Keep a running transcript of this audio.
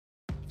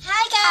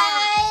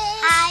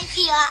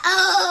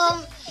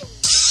Yeah,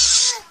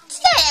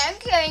 today I'm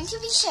going to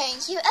be showing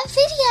you a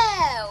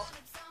video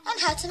on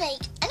how to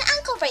make an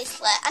ankle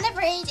bracelet and a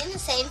braid in the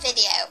same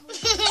video.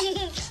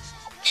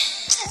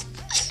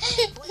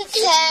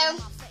 So,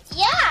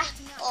 yeah,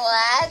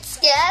 let's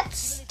get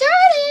started.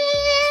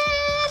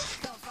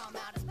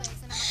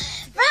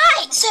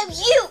 Right, so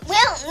you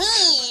will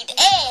need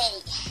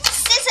a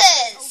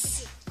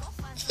scissors.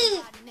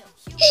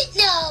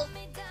 No.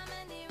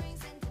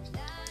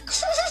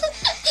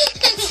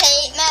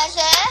 Tape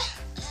measure.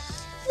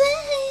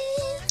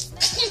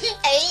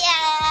 Oh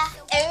yeah,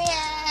 oh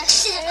yeah, oh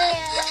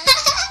yeah.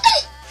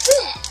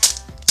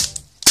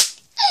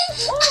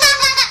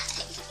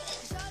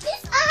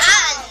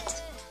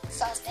 And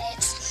sauce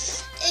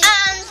babes.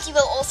 And you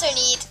will also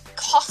need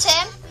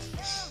cotton,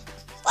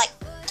 like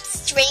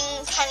string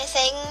kind of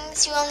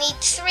things. You will need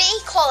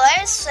 3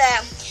 colours, so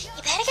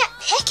you better get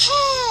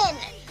picking.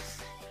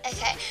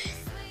 Okay,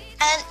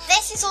 and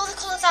this is all the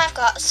colours I've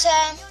got. So,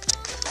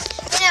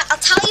 I'll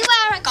tell you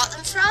where I got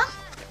them from,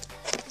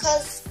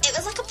 because it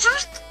was like a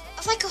pack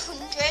of like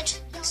 100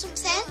 and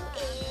something,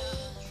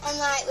 and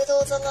like with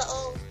all the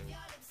little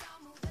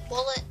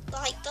wallet,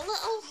 like the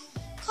little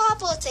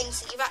cardboard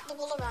things that you wrap the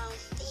wool around.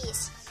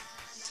 These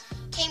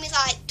came with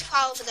like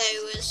 12 of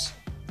those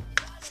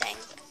thing,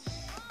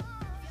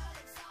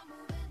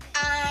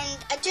 and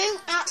I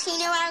don't actually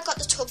know where I got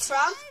the tub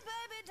from.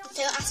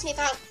 Don't ask me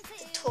about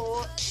the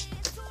torch.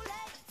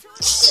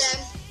 So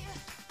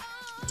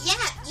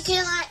yeah, you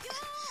can like,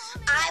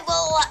 I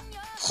will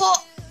put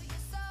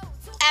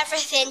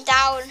everything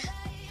down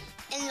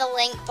in the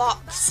link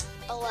box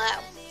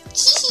below.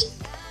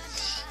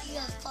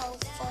 You're so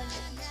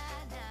funny.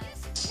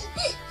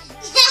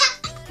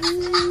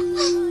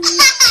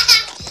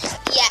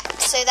 Yeah,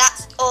 so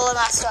that's all of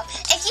my stuff.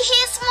 If you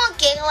hear someone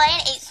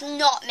giggling, it's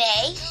not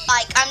me.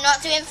 Like, I'm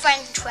not doing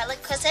friend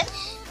ventriloquism.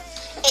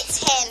 It's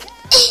him.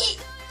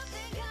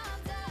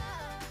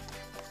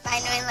 My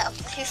annoying little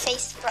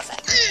two-faced brother.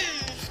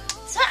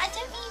 So I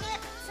don't mean it.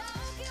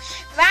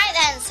 Right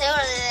then, so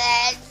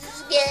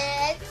let's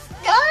get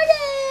started.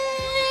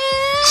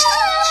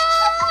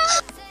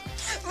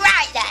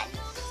 Right then,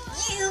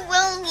 you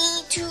will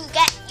need to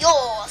get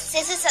your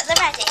scissors at the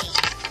ready.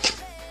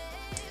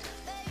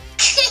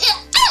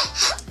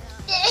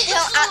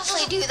 Don't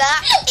actually do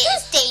that,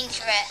 it's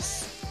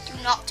dangerous. Do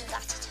not do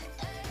that at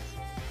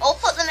all. Or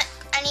put them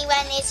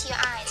anywhere near to your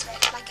eyes,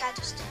 like I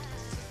just did.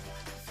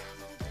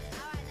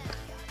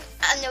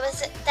 And there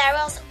was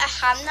a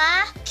hand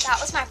there. That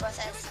was my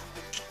brother's.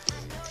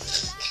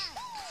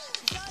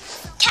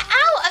 Get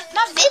out of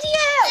my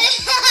video!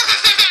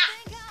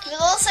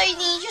 You'll also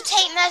need your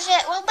tape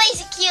measure. Well,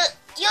 basically,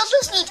 you'll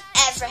just need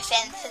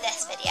everything for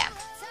this video.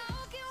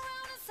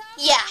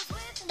 Yeah.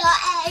 Not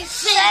everything.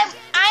 So,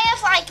 I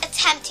have like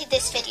attempted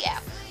this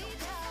video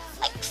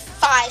like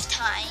 5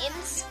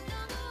 times.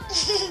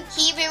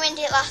 He ruined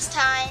it last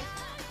time.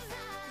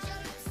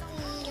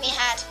 Give me a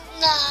hand.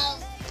 No.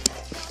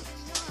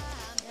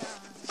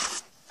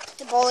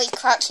 The boy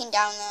crouching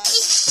down there.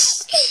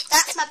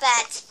 That's my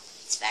bed.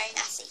 It's very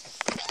messy.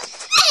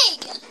 Hey!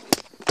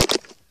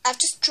 I've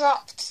just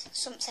dropped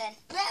something.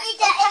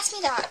 Pass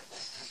me that.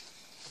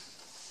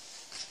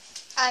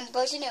 I'm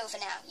budding over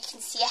now. You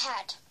can see a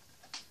head.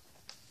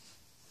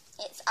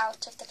 It's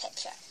out of the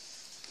picture.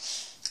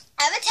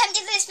 I've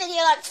attempted this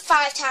video like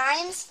 5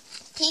 times.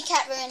 He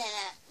kept ruining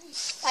it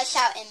by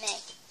shouting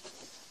me.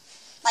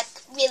 Like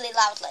really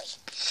loudly.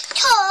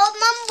 Oh,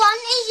 Mum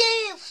wanted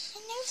you. I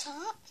know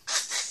that.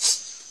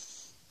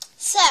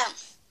 So,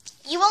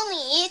 you will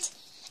need,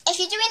 if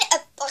you're doing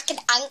like an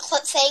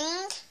anklet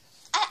thing,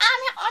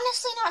 I'm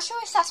honestly not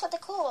sure if that's what they're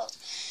called.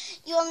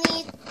 You'll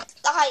need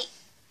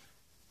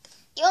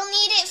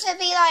it to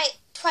be like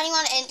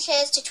 21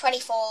 inches to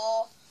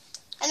 24,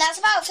 and that's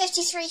about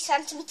 53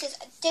 centimeters.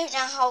 I don't know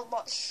how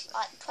much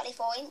like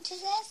 24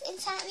 inches is in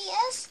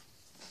centimeters.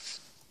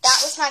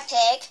 That was my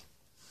pig.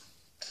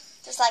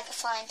 Just like a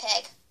flying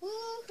pig.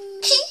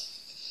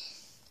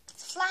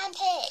 Flying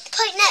pig.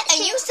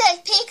 And you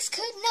said pigs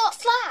could not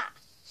fly.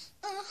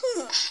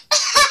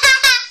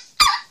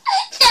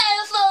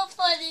 That's so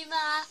funny,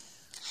 Ma.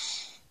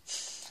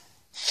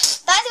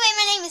 By the way,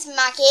 my name is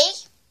Maggie,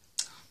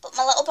 but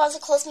my little brother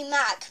calls me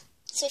Mag.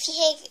 So if you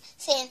hear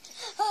saying,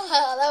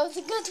 "Oh, that was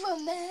a good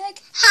one,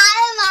 Mag."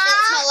 Hi, Ma.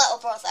 It's my little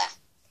brother.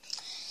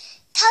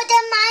 Tell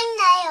them my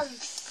name.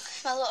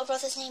 My little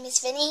brother's name is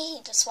Vinny.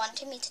 He just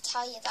wanted me to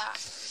tell you that.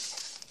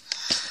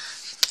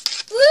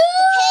 Woo!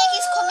 The pig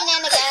is coming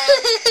in again.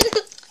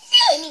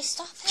 Vinny,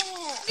 stop it.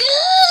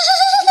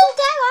 You'll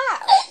go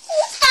out.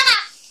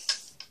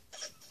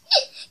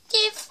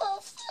 You're so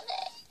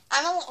funny.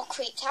 I'm a little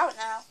creeped out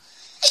now.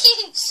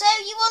 So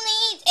you will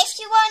need, if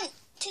you want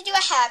to do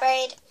a hair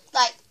braid,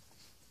 like,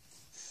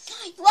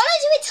 you want to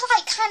do it to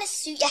like kind of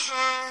suit your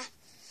hair.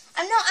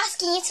 I'm not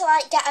asking you to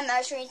like get a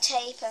measuring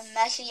tape and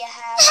measure your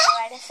hair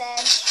or anything,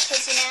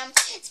 because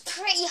it's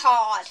pretty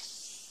hard.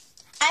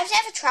 I've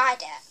never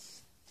tried it.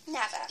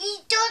 Never.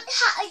 You don't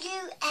have to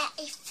do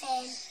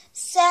anything.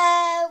 So,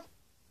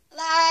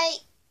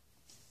 like,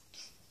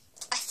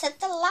 I said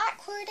the light.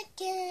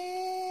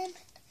 again.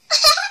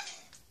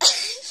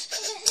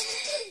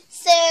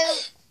 So,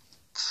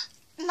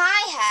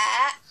 my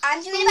hair,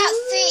 I'm doing about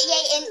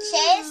 38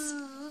 inches.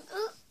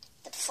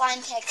 The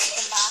flying pig's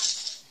come back.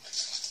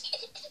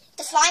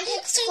 The flying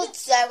pig's called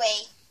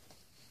Zoe.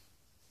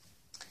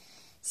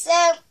 So,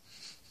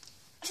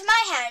 for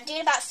my hair, I'm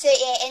doing about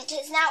 38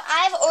 inches. Now,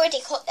 I've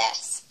already cut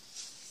this.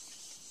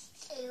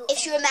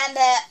 If you remember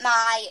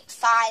my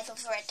 5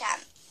 other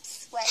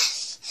attempts,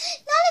 which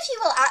none of you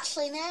will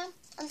actually know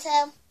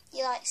until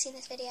you see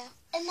this video.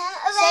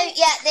 So,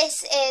 yeah,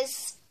 this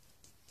is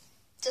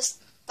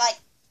just like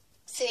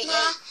 38 inches.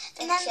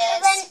 Remember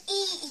when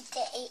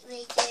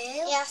we do?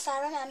 Yes, I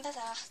remember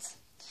that.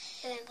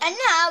 And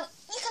now,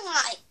 you can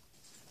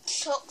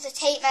chuck the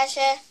tape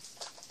measure.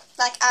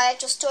 Like I've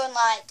just done,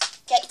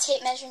 get your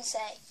tape measure and say,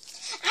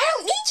 I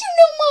don't need you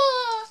no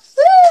more!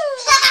 Woo!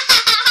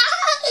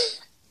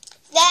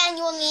 Then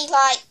you'll need,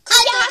 I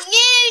don't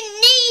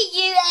need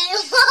you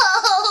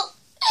anymore!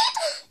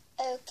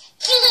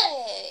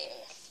 Okay.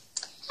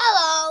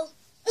 Hello!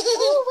 Go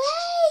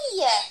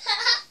away!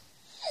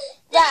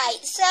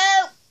 Right,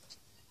 so,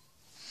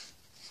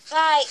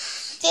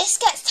 this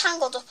gets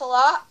tangled up a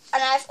lot,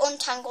 and I've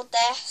untangled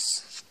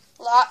this.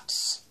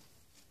 Lots.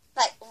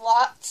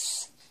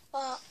 Lots.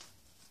 What?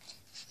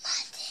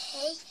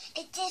 Maddie,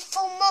 it is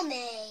for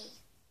Mummy.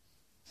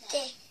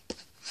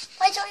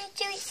 Why don't you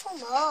do it for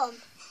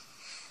Mum?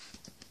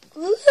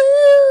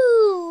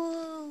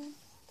 Woohoo!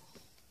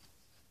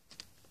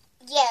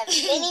 Yeah,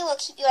 Vinny will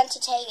keep you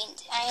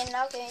entertained. I am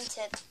now going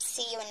to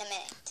see you in a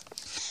minute.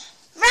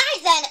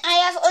 Right then, I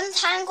have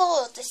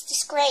untangled this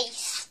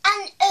disgrace.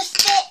 And a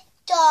fit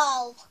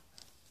doll.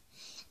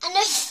 And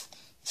a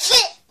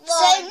fit one.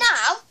 So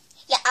now,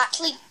 you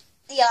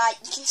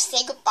can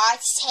say goodbye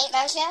to tape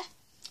measure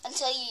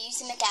until you use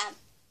them again.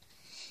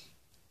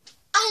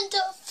 And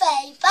a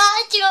say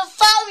bye to a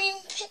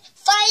flying pig.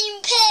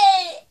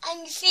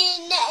 And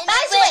feeling it.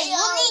 By the way,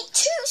 you'll need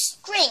 2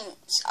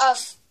 strings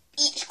of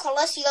each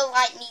colour, so you'll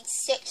need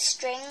 6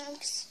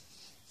 strings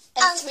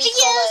and 3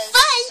 colours.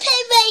 Flying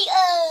pig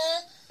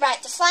later.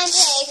 Right, the flying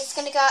pig is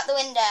going to go out the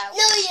window.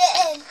 No,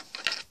 you're in.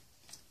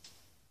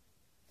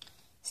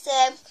 So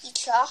you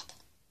chop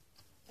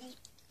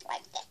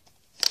like that.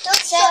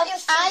 Don't chop your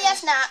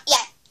fingers.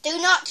 Do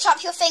not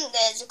chop your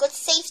fingers. A good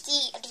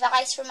safety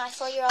advice from my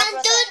 4-year-old brother.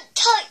 And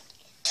don't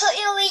cut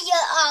your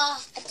ear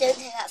off. I don't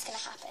think that's going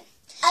to happen.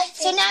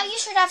 So now you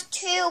should have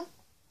 2.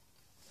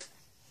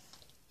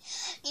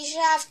 You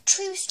should have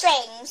 2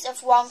 strings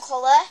of one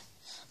colour.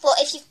 But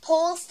if you've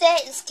paused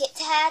it and skipped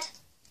ahead,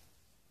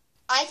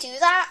 I do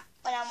that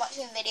when I'm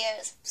watching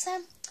videos.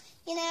 So,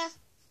 I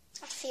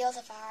feel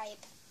the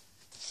vibe.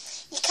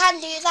 You can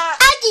do that.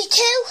 I do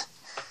too.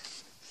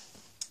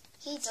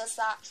 He does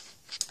that.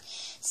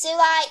 So,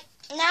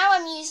 now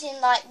I'm using,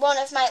 one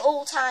of my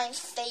all-time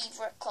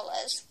favourite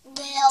colours.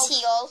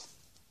 Teal.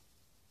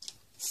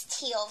 It's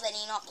teal,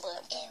 Vinny, not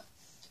blue. Ew.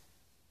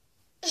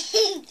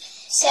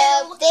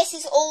 So, this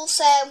is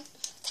also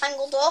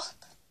tangled up.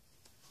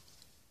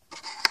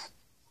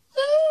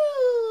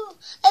 Ooh,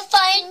 a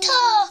fine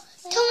car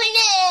coming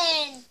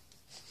in.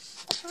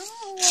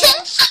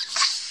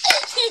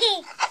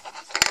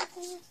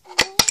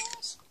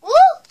 Woo!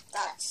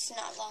 That's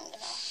not long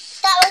enough.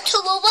 That was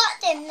trouble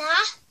watching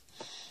that.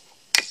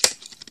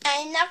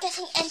 I'm now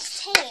getting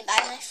entertained by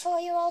my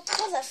 4-year-old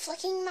brother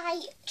flicking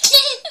my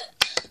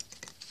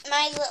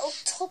little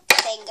tub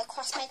thing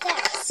across my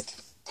desk.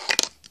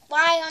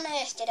 Why on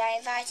earth did I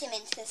invite him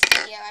into this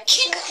video? I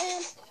don't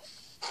know.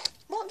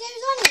 What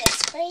goes on in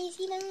this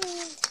crazy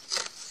mind?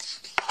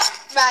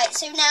 Right,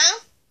 so now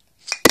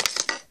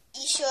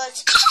you should.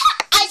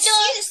 I do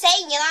the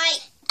same. I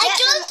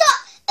just got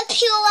a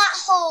pure at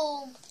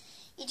home.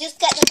 You just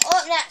get them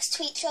up next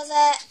to each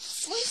other.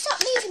 Will you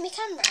stop moving my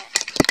camera?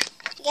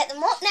 You get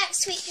them up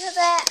next to each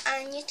other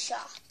and you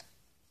chop.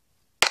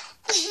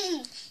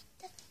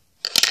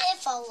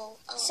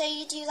 So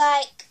you do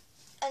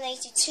and then you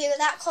do 2 of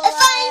that colour. A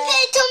fine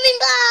pig coming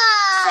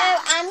back. So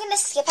I'm going to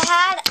skip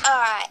ahead.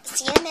 Alright,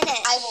 see you in a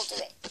minute. I will do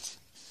it.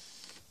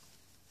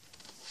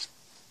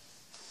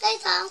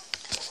 Later.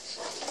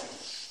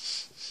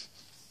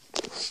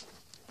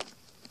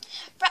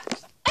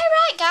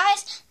 Alright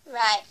guys.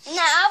 Right,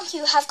 now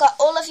you have got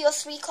all of your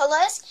 3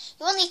 colours.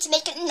 You will need to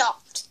make a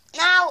knot.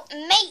 Now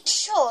make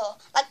sure,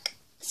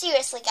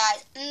 seriously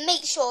guys,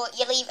 make sure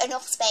you leave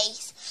enough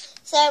space.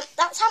 So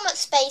that's how much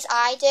space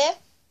I do.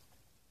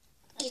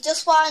 You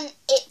just want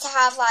it to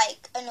have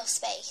enough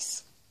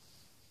space.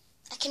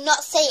 I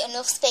cannot say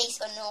enough space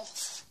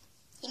enough.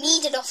 You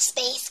need enough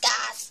space,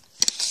 guys.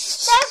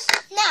 So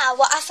now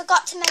what I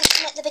forgot to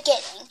mention at the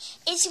beginning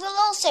is you will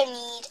also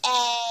need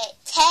a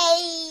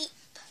tape.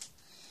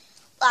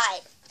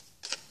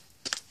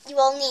 You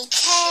will need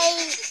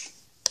tape,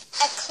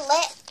 a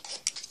clip.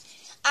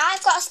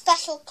 I've got a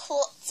special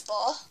klutz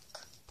book.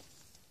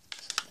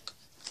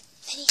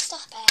 Can you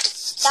stop it?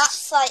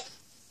 That's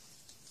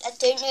I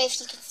don't know if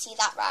you can see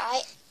that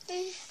right.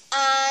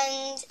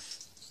 And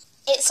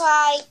it's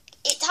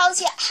it tells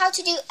you how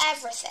to do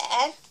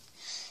everything.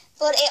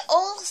 But it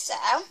also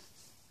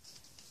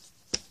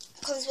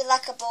comes with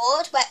like a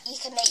board where you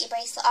can make your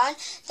bracelet on.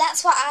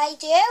 That's what I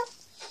do.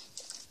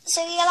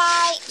 So you're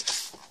like,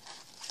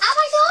 oh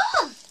my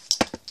god!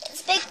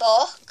 It's a big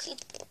book. You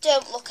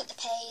don't look at the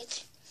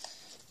page.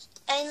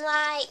 And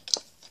like,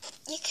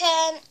 you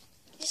can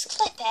just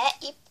clip it.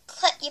 You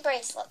clip your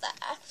bracelet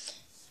there.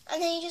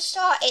 And then you just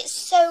start. It's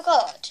so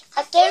good.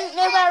 I don't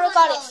know where I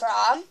got it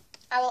from.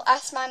 I will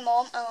ask my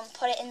mum and I'll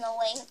put it in the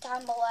link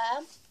down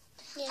below.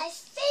 Yeah, I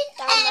think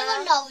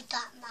everyone knows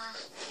that, Ma.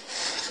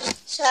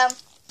 So,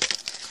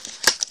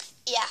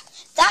 yeah,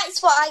 that is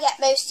what I get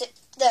most of.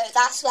 No,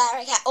 that's where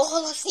I get all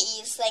of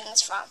these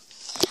things from.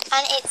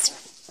 And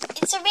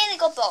it's a really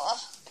good book.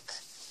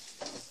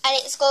 And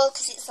it's good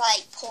because it's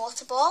like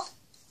portable.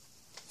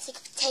 So you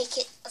can take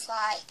it as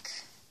like.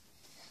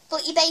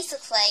 But you need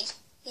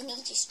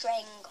your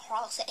string or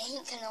else it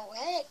ain't gonna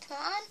work,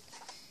 man.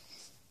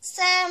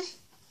 So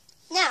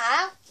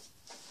now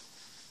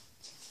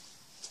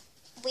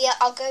we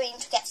are going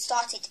to get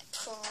started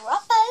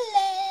properly.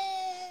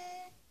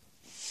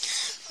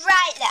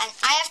 Right then,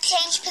 I have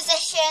changed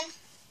position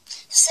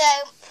so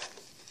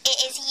it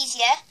is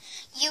easier.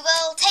 You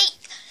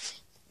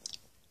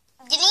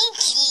need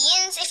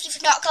jeans if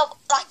you've not got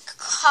like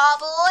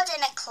cardboard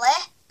and a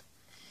clip,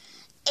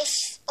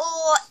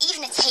 or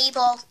even a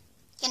table,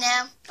 you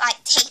know,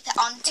 like tape it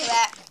onto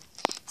it.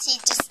 So you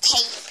just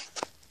tape.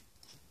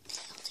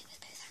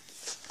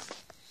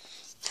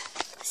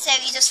 So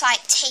you just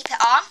like tape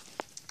it on.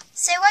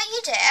 So what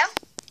you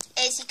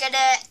do is you're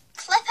gonna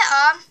clip it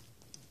on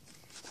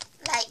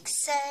like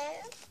so.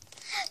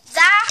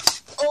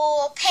 That,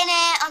 or pin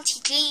it onto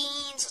your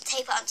jeans, or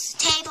tape it onto the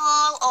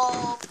table,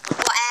 or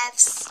whatever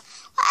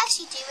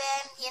you're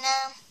doing, you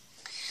know.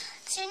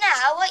 So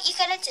now what you're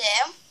gonna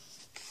do,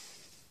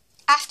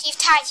 after you've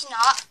tied your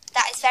knot,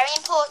 that is very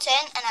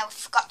important, and I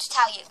forgot to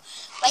tell you.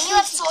 When you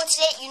have sorted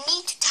it, you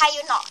need to tie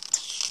your knot.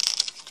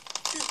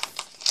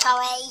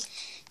 Sorry.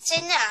 So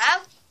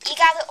now, you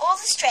gather all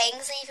the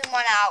strings, leaving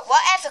one out,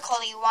 whatever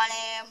colour you want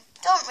to.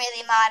 Don't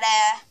really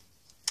matter,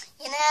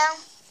 you know.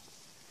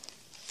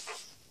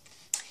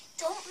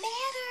 Don't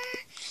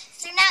matter.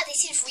 So now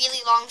this is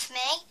really long for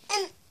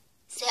me.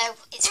 So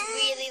it's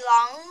really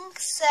long.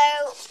 So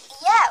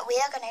yeah, we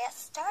are going to get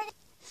started.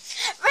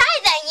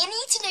 Right then, you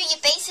need to know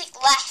your basic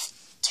left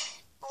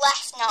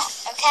knot,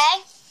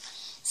 okay?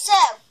 So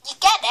you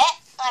get it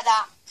like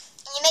that,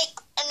 and you make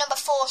a number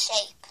 4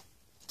 shape.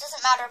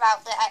 Doesn't matter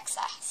about the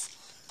excess.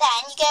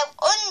 Then you go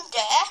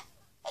under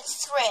and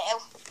through.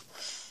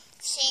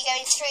 So you're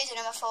going through the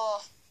number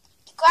 4.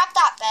 You grab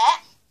that bit,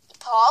 you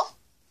pull,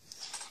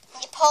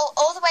 and you pull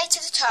all the way to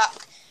the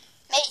top.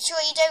 Make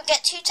sure you don't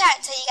get too tight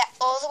until you get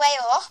all the way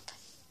up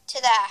to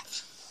there.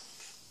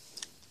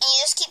 And you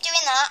just keep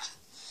doing that.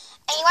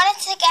 And you want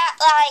it to get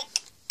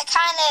like a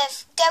kind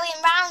of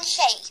going round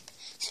shape.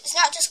 So it's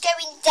not just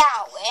going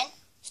down,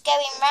 it's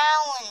going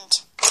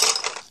round.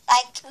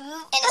 Like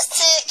in a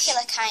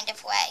circular kind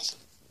of way.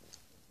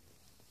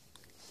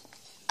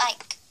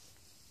 Like,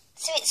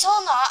 so it's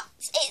all not,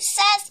 it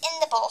says in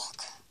the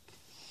book,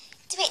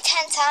 do it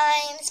 10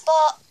 times,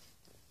 but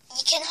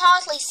you can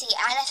hardly see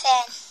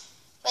anything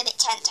with it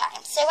 10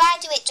 times. So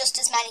I do it just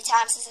as many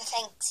times as I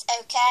think's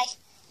okay.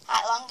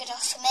 Like, long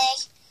enough for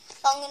me,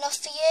 long enough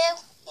for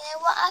you. You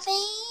know what I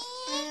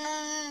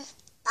mean?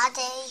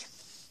 Buddy.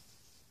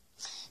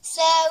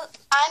 So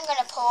I'm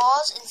going to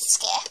pause and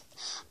skip.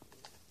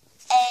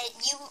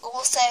 You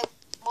also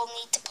will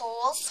need to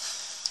pause.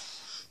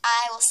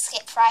 I will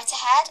skip right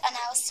ahead and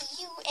I will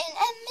see you in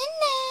a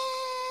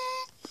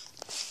minute.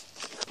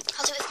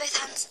 I'll do it with both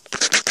hands.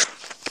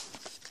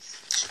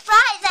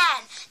 Right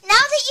then, now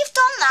that you've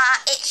done that,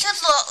 it should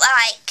look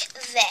like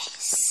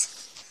this.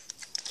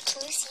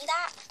 Can you see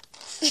that?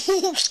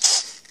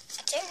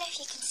 I don't know if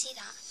you can see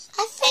that.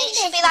 I think it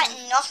should be like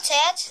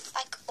knotted,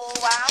 like all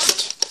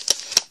round.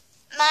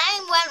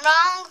 Mine went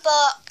wrong,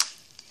 but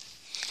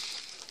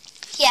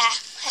yeah,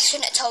 I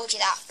shouldn't have told you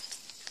that.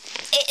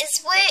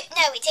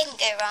 No, it didn't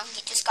go wrong,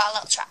 it just got a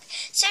little track.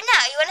 So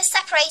now you want to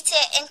separate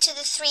it into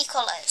the 3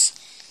 colours.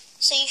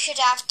 So you should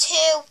have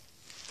 2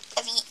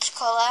 of each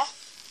colour.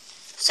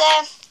 So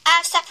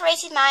I've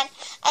separated mine,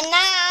 and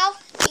now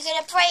you're going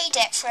to braid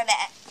it for a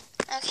bit.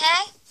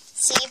 Okay?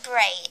 So you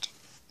braid.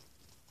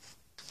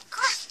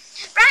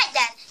 Right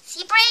then, so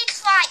you braid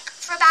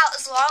for about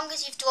as long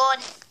as you've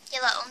done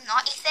your little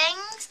knotty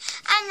things.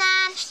 And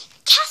then,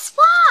 guess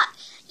what?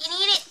 You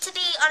need it to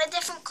be on a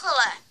different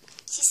colour.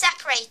 So you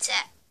separate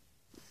it.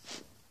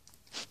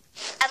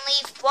 And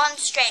leave 1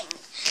 string.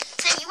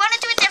 So you want to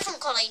do a different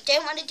colour, you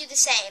don't want to do the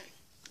same.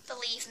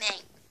 Believe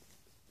me.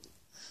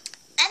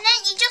 And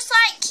then you just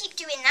keep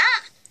doing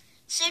that.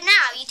 So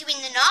now you're doing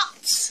the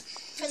knots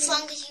for as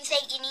long as you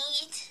think you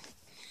need.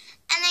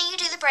 And then you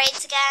do the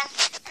braids again.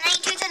 And then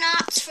you do the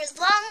knots for as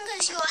long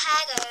as your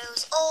hair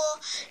goes. Or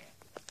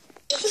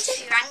if it's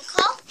your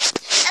ankle,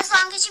 as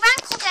long as your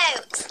ankle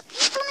goes.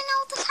 You're doing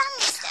all the time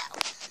still.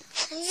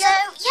 So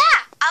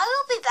yeah, I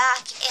will be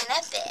back in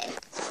a bit.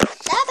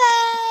 Bye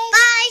bye.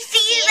 Bye,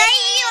 see you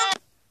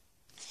later.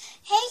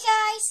 Hey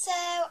guys, so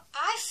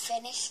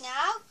finished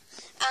now,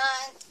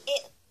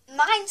 and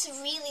mine's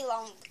really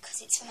long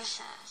because it's for my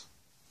hair.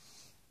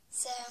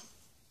 So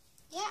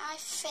yeah, I've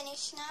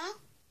finished now.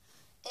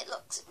 It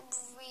looks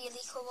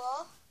really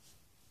cool.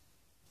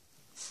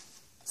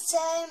 So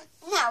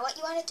now what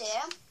you want to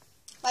do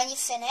when you're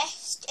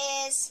finished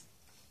is,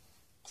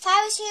 if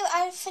I was you,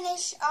 I would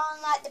finish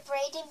on like the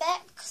braiding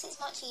bit because it's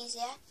much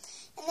easier.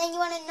 And then you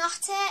want to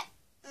knot it.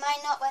 My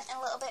knot went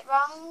a little bit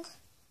wrong,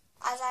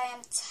 as I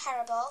am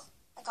terrible.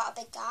 I got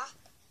a big gap.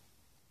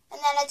 And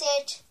then I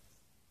did,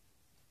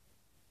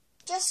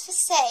 just for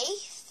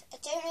safe, I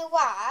don't know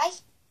why,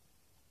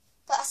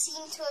 but I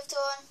seem to have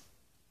done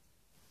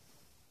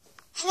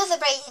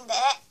another braiding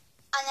bit,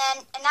 and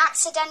then an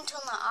accidental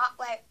knot,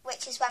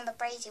 which is when my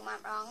braiding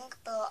went wrong,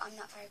 but I'm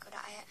not very good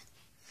at it.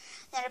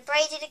 Then I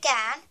braided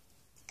again,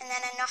 and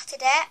then I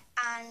knotted it,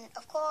 and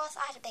of course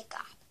I had a big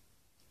gap.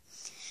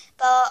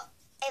 But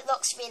it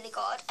looks really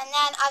good. And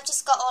then I've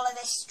just got all of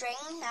this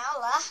string now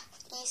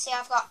left. You see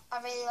I've got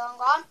a really long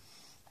one,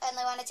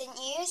 only one I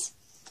didn't use.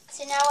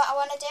 So now what I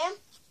want to do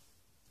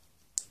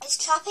is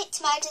chop it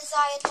to my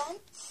desired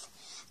length.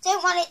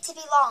 Don't want it to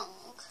be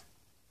long,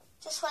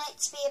 just want it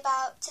to be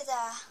about to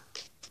there.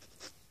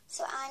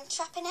 So I'm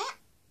chopping it,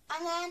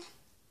 and then,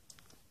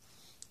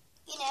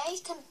 you know, you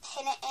can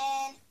pin it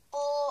in,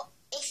 or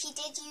if you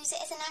did use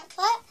it as an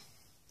anklet,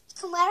 you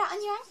can wear it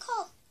on your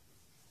ankle.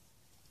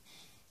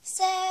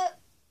 So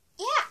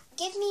yeah,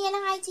 give me an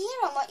idea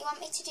on what you want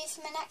me to do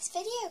for my next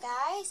video,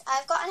 guys.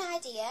 I've got an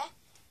idea,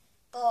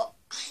 but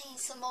I need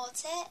some more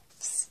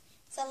tips.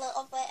 It's a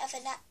little bit of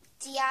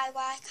a DIY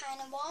kind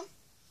of one.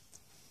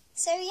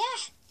 So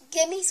yeah,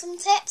 give me some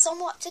tips on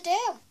what to do.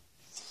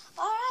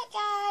 Alright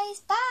guys,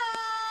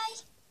 bye!